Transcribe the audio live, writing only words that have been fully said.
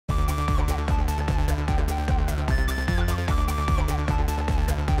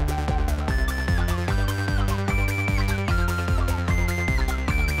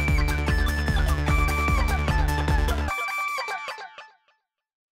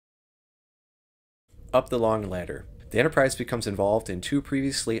Up the long ladder. The Enterprise becomes involved in two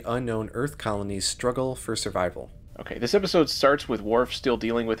previously unknown Earth colonies' struggle for survival. Okay, this episode starts with Worf still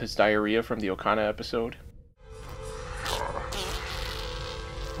dealing with his diarrhea from the Okana episode.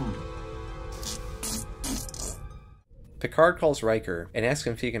 Picard calls Riker and asks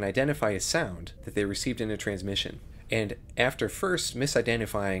him if he can identify a sound that they received in a transmission. And after first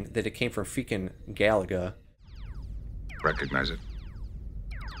misidentifying that it came from freaking Galaga, recognize it.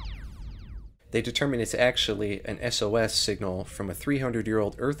 They determine it's actually an SOS signal from a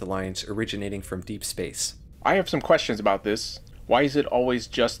 300-year-old Earth alliance originating from deep space. I have some questions about this. Why is it always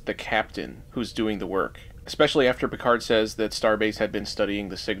just the captain who's doing the work? Especially after Picard says that Starbase had been studying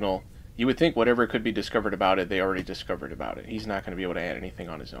the signal. You would think whatever could be discovered about it, they already discovered about it. He's not going to be able to add anything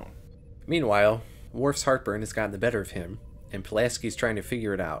on his own. Meanwhile, Worf's heartburn has gotten the better of him, and Pulaski's trying to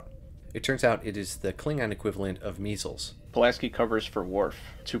figure it out. It turns out it is the Klingon equivalent of measles. Pulaski covers for Worf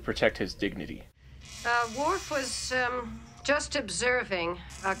to protect his dignity. Worf was just observing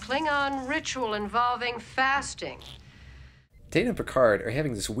a Klingon ritual involving fasting. Data and Picard are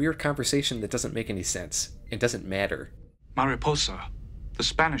having this weird conversation that doesn't make any sense. It doesn't matter. Mariposa, the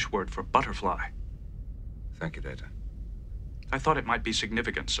Spanish word for butterfly. Thank you, Data. I thought it might be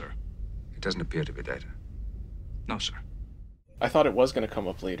significant, sir. It doesn't appear to be, Data. No, sir. I thought it was going to come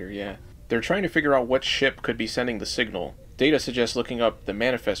up later, yeah. They're trying to figure out what ship could be sending the signal. Data suggests looking up the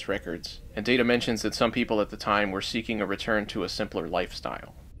manifest records, and Data mentions that some people at the time were seeking a return to a simpler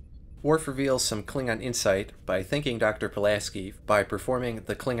lifestyle. Worf reveals some Klingon insight by thanking Dr. Pulaski by performing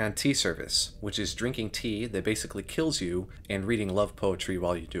the Klingon tea service, which is drinking tea that basically kills you and reading love poetry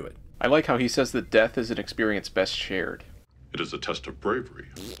while you do it. I like how he says that death is an experience best shared. It is a test of bravery,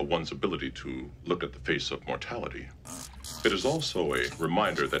 of one's ability to look at the face of mortality. It is also a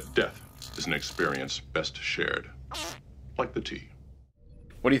reminder that death is an experience best shared, like the tea.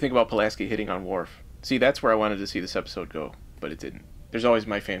 What do you think about Pulaski hitting on Worf? See, that's where I wanted to see this episode go, but it didn't. There's always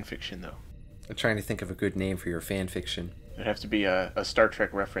my fan fiction, though. I'm trying to think of a good name for your fan fiction. It'd have to be a Star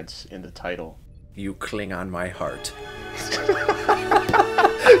Trek reference in the title. You cling on my heart.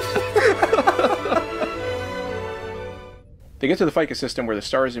 They get to the FICA system where the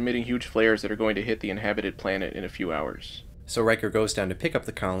star is emitting huge flares that are going to hit the inhabited planet in a few hours. So Riker goes down to pick up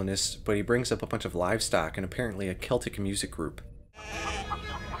the colonists, but he brings up a bunch of livestock and apparently a Celtic music group.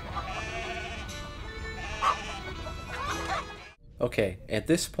 Okay, at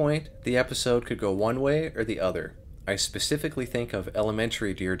this point, the episode could go one way or the other. I specifically think of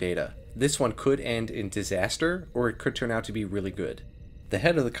Elementary Dear Data. This one could end in disaster, or it could turn out to be really good. The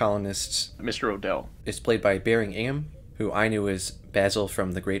head of the colonists, Mr. Odell, is played by Baring Ingham, who I knew as Basil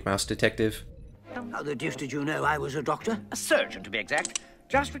from The Great Mouse Detective. How the deuce did you know I was a doctor? A surgeon, to be exact.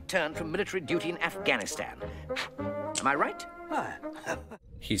 Just returned from military duty in Afghanistan. Am I right?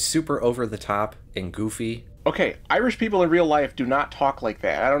 He's super over the top and goofy. Okay, Irish people in real life do not talk like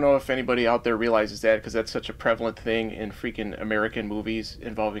that. I don't know if anybody out there realizes that, because that's such a prevalent thing in freaking American movies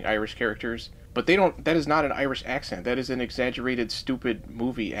involving Irish characters. But they don't, that is not an Irish accent. That is an exaggerated, stupid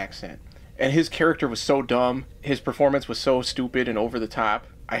movie accent. And his character was so dumb. His performance was so stupid and over the top.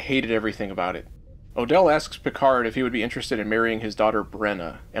 I hated everything about it. Odell asks Picard if he would be interested in marrying his daughter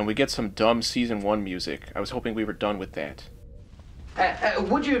Buena, and we get some dumb Season 1 music. I was hoping we were done with that.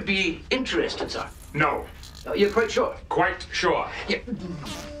 Would you be interested, sir? No. You're quite sure? Quite sure. Yeah.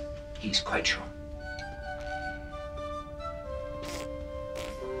 He's quite sure.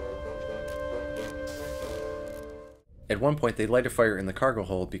 At one point, they light a fire in the cargo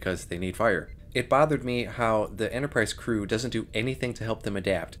hold because they need fire. It bothered me how the Enterprise crew doesn't do anything to help them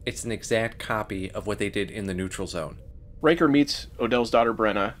adapt. It's an exact copy of what they did in the neutral zone. Riker meets Odell's daughter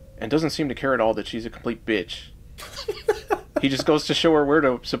Buena, and doesn't seem to care at all that she's a complete bitch. He just goes to show her where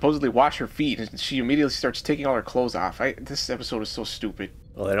to supposedly wash her feet, and she immediately starts taking all her clothes off. This episode is so stupid.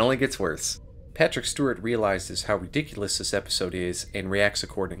 Well, it only gets worse. Patrick Stewart realizes how ridiculous this episode is and reacts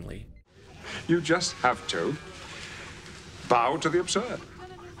accordingly. You just have to bow to the absurd.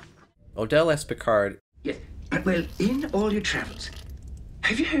 Odell asks Picard, Yes. Well, in all your travels,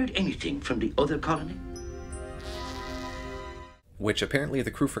 have you heard anything from the other colony? which apparently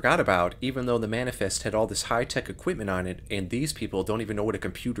the crew forgot about, even though the manifest had all this high-tech equipment on it, and these people don't even know what a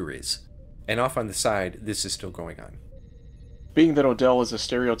computer is. And off on the side, this is still going on. Being that Odell is a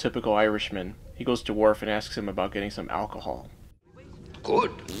stereotypical Irishman, he goes to Worf and asks him about getting some alcohol. Good.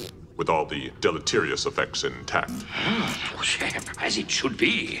 With all the deleterious effects intact. As it should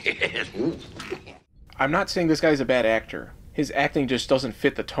be. I'm not saying this guy's a bad actor. His acting just doesn't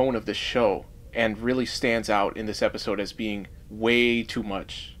fit the tone of this show, and really stands out in this episode as being way too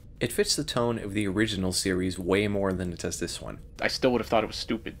much. It fits the tone of the original series way more than it does this one. I still would have thought it was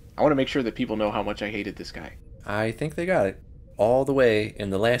stupid. I want to make sure that people know how much I hated this guy. I think they got it. All the way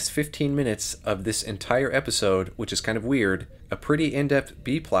in the last 15 minutes of this entire episode, which is kind of weird, a pretty in-depth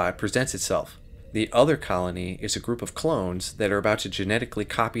B-plot presents itself. The other colony is a group of clones that are about to genetically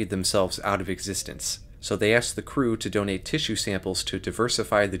copy themselves out of existence. So they ask the crew to donate tissue samples to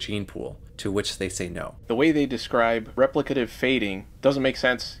diversify the gene pool, to which they say no. The way they describe replicative fading doesn't make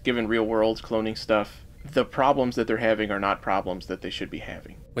sense given real-world cloning stuff. The problems that they're having are not problems that they should be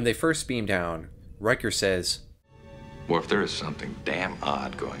having. When they first beam down, Riker says, Worf, there is something damn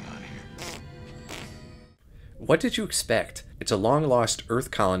odd going on here. "What did you expect? It's a long-lost Earth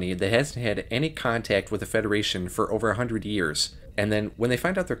colony that hasn't had any contact with the Federation for over 100 years. And then, when they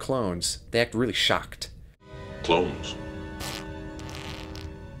find out they're clones, they act really shocked." Clones.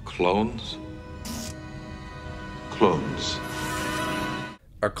 Clones? Clones.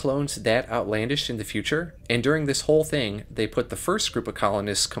 Are clones that outlandish in the future? And during this whole thing, they put the first group of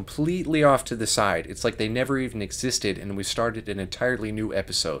colonists completely off to the side. It's like they never even existed and we started an entirely new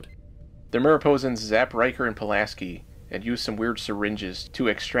episode. The Mariposans zap Riker and Pulaski and use some weird syringes to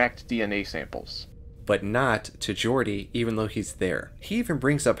extract DNA samples. But not to Geordi, even though he's there. He even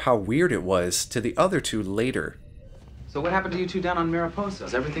brings up how weird it was to the other two later. So what happened to you two down on Mariposa?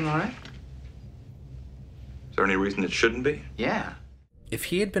 Is everything all right? Is there any reason it shouldn't be? Yeah. If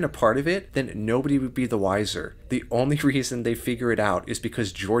he had been a part of it, then nobody would be the wiser. The only reason they figure it out is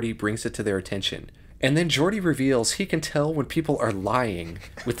because Geordi brings it to their attention. And then Geordi reveals he can tell when people are lying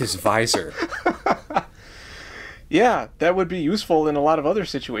with his visor. Yeah, that would be useful in a lot of other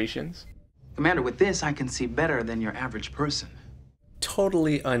situations. Commander, with this, I can see better than your average person.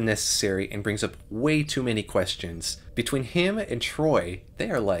 Totally unnecessary and brings up way too many questions. Between him and Troy,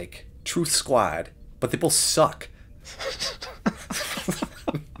 they are like Truth Squad, but they both suck.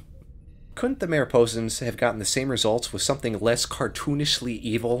 Couldn't the Mariposans have gotten the same results with something less cartoonishly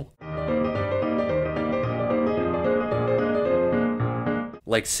evil?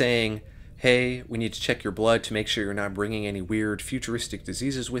 Like saying, "Hey, we need to check your blood to make sure you're not bringing any weird futuristic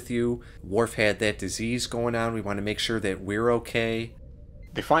diseases with you. Worf had that disease going on. We want to make sure that we're okay."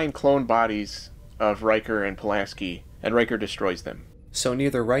 They find clone bodies of Riker and Pulaski, and Riker destroys them. So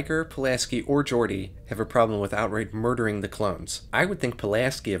neither Riker, Pulaski, or Geordi have a problem with outright murdering the clones. I would think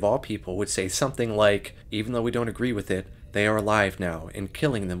Pulaski, of all people, would say something like, "Even though we don't agree with it, they are alive now, and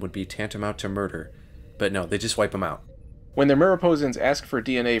killing them would be tantamount to murder." But no, they just wipe them out. When the Mariposans ask for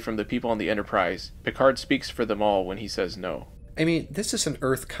DNA from the people on the Enterprise, Picard speaks for them all when he says no. I mean, this is an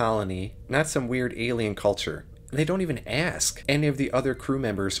Earth colony, not some weird alien culture. They don't even ask any of the other crew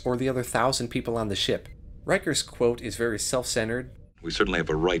members or the other 1,000 people on the ship. Riker's quote is very self-centered. We certainly have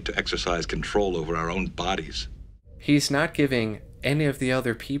a right to exercise control over our own bodies. He's not giving any of the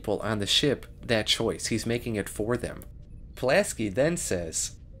other people on the ship that choice. He's making it for them. Pulaski then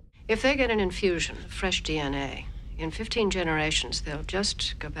says, If they get an infusion of fresh DNA, in 15 generations, they'll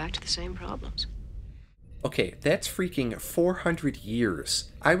just go back to the same problems. Okay, that's freaking 400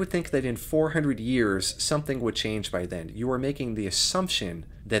 years. I would think that in 400 years, something would change by then. You are making the assumption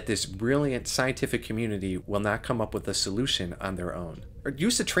that this brilliant scientific community will not come up with a solution on their own. Or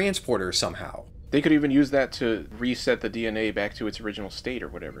use a transporter somehow. They could even use that to reset the DNA back to its original state or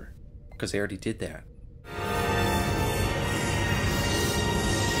whatever. Because they already did that.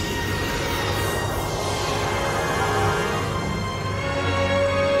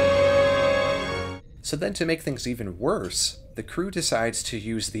 So then, to make things even worse, the crew decides to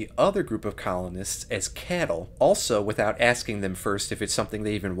use the other group of colonists as cattle, also without asking them first if it's something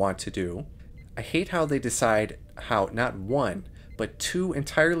they even want to do. I hate how they decide how not one, but two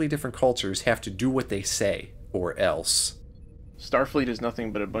entirely different cultures have to do what they say, or else. Starfleet is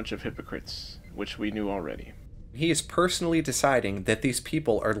nothing but a bunch of hypocrites, which we knew already. He is personally deciding that these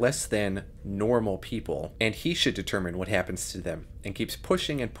people are less than normal people, and he should determine what happens to them, and keeps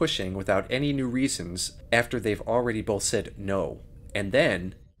pushing and pushing without any new reasons after they've already both said no. And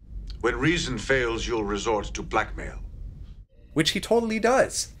then... When reason fails, you'll resort to blackmail. Which he totally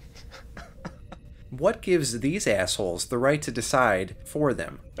does. What gives these assholes the right to decide for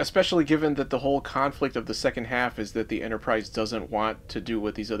them? Especially given that the whole conflict of the second half is that the Enterprise doesn't want to do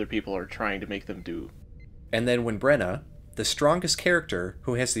what these other people are trying to make them do. And then when Buena, the strongest character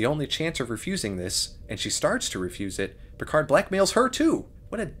who has the only chance of refusing this, and she starts to refuse it, Picard blackmails her too.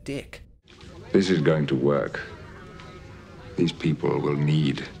 What a dick. This is going to work. These people will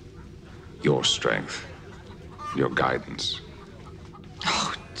need your strength, your guidance.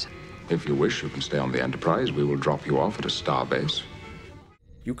 Oh, if you wish, you can stay on the Enterprise. We will drop you off at a starbase.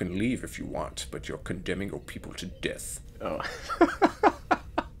 You can leave if you want, but you're condemning your people to death. Oh.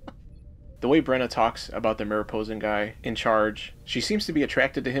 The way Brenna talks about the Mariposan guy in charge, she seems to be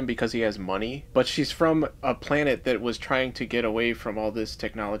attracted to him because he has money, but she's from a planet that was trying to get away from all this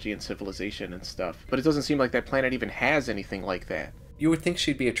technology and civilization and stuff. But it doesn't seem like that planet even has anything like that. You would think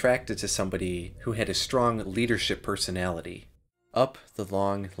she'd be attracted to somebody who had a strong leadership personality. Up the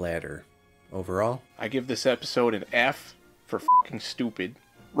long ladder. Overall, I give this episode an F for fucking stupid.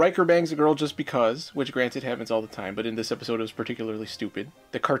 Riker bangs a girl just because, which granted happens all the time, but in this episode it was particularly stupid.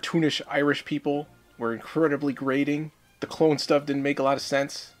 The cartoonish Irish people were incredibly grating. The clone stuff didn't make a lot of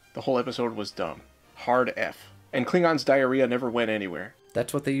sense. The whole episode was dumb. Hard F. And Klingon's diarrhea never went anywhere.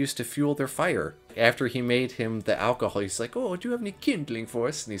 That's what they used to fuel their fire. After he made him the alcohol, he's like, oh, do you have any kindling for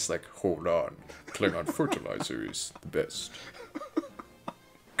us? And he's like, hold on. Klingon fertilizer is the best.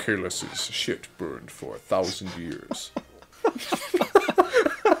 Kalus's shit burned for 1,000 years.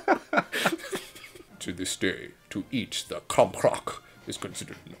 To this day, to eat the kromkrok is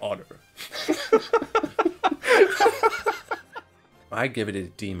considered an honor. I give it a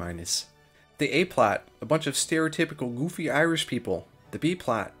D-. The A-plot, a bunch of stereotypical goofy Irish people. The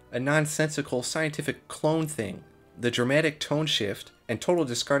B-plot, a nonsensical scientific clone thing. The dramatic tone shift and total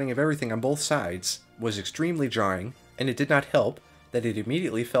discarding of everything on both sides was extremely jarring, and it did not help that it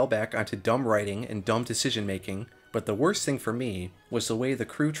immediately fell back onto dumb writing and dumb decision-making. But the worst thing for me was the way the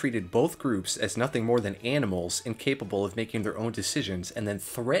crew treated both groups as nothing more than animals incapable of making their own decisions and then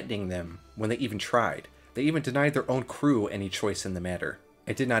threatening them when they even tried. They even denied their own crew any choice in the matter.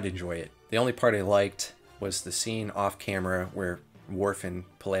 I did not enjoy it. The only part I liked was the scene off camera where Worf and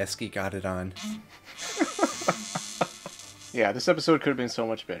Pulaski got it on. Yeah, this episode could have been so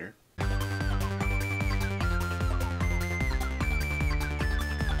much better.